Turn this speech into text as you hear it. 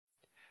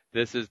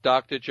This is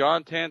Dr.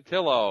 John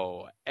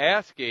Tantillo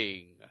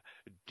asking,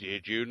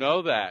 did you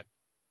know that?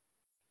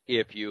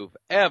 If you've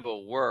ever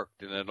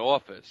worked in an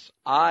office,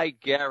 I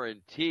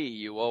guarantee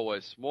you owe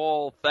a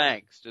small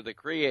thanks to the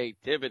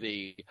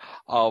creativity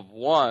of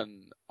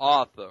one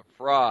Arthur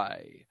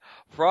Fry.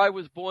 Fry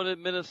was born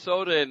in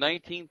Minnesota in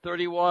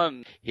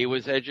 1931. He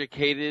was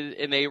educated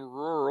in a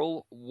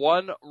rural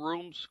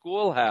one-room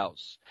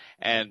schoolhouse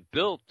and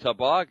built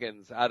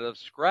toboggans out of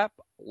scrap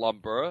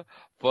lumber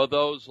for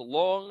those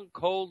long,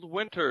 cold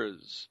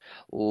winters.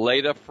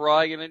 Later,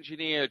 Fry, an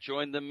engineer,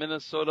 joined the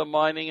Minnesota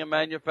Mining and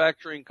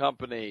Manufacturing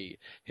Company.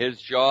 His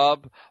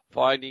job,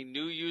 finding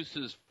new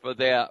uses for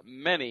their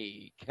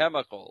many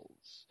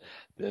chemicals.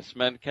 This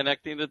meant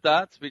connecting the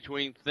dots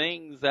between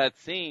things that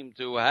seemed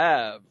to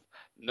have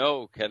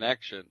no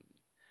connection.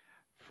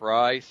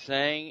 Fry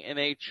sang in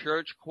a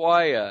church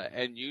choir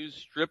and used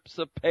strips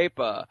of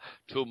paper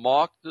to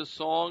mark the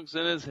songs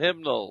in his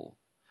hymnal.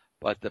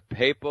 But the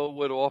paper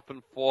would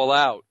often fall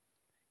out,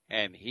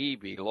 and he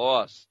be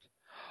lost.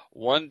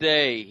 One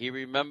day he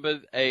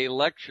remembered a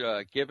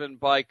lecture given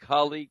by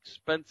colleague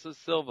Spencer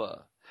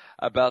Silver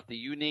about the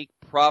unique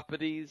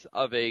properties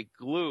of a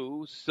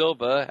glue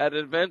Silver had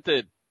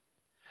invented.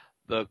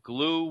 The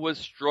glue was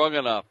strong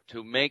enough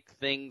to make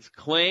things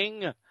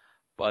cling,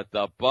 but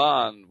the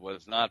bond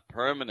was not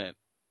permanent.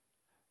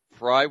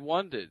 Fry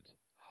wondered,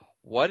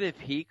 what if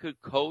he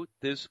could coat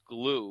this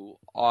glue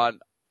on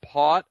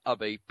part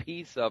of a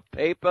piece of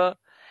paper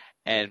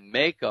and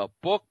make a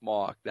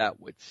bookmark that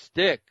would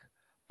stick,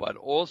 but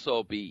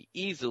also be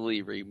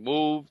easily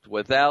removed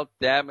without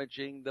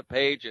damaging the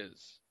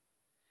pages?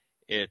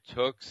 It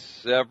took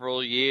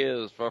several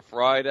years for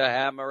Fry to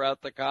hammer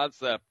out the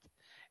concept,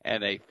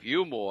 and a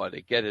few more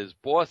to get his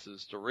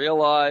bosses to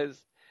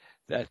realize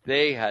that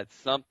they had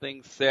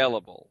something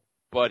saleable.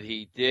 But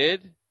he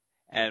did,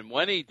 and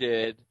when he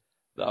did,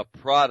 the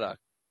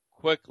product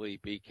quickly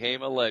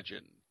became a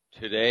legend.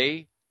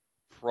 Today,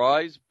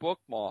 Fry's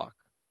bookmark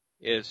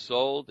is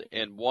sold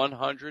in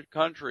 100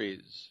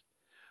 countries.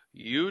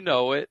 You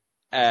know it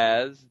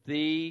as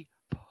the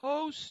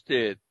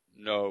Post-it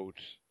note.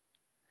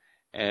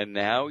 And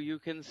now you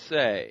can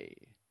say,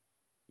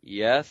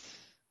 yes,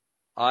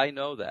 I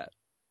know that.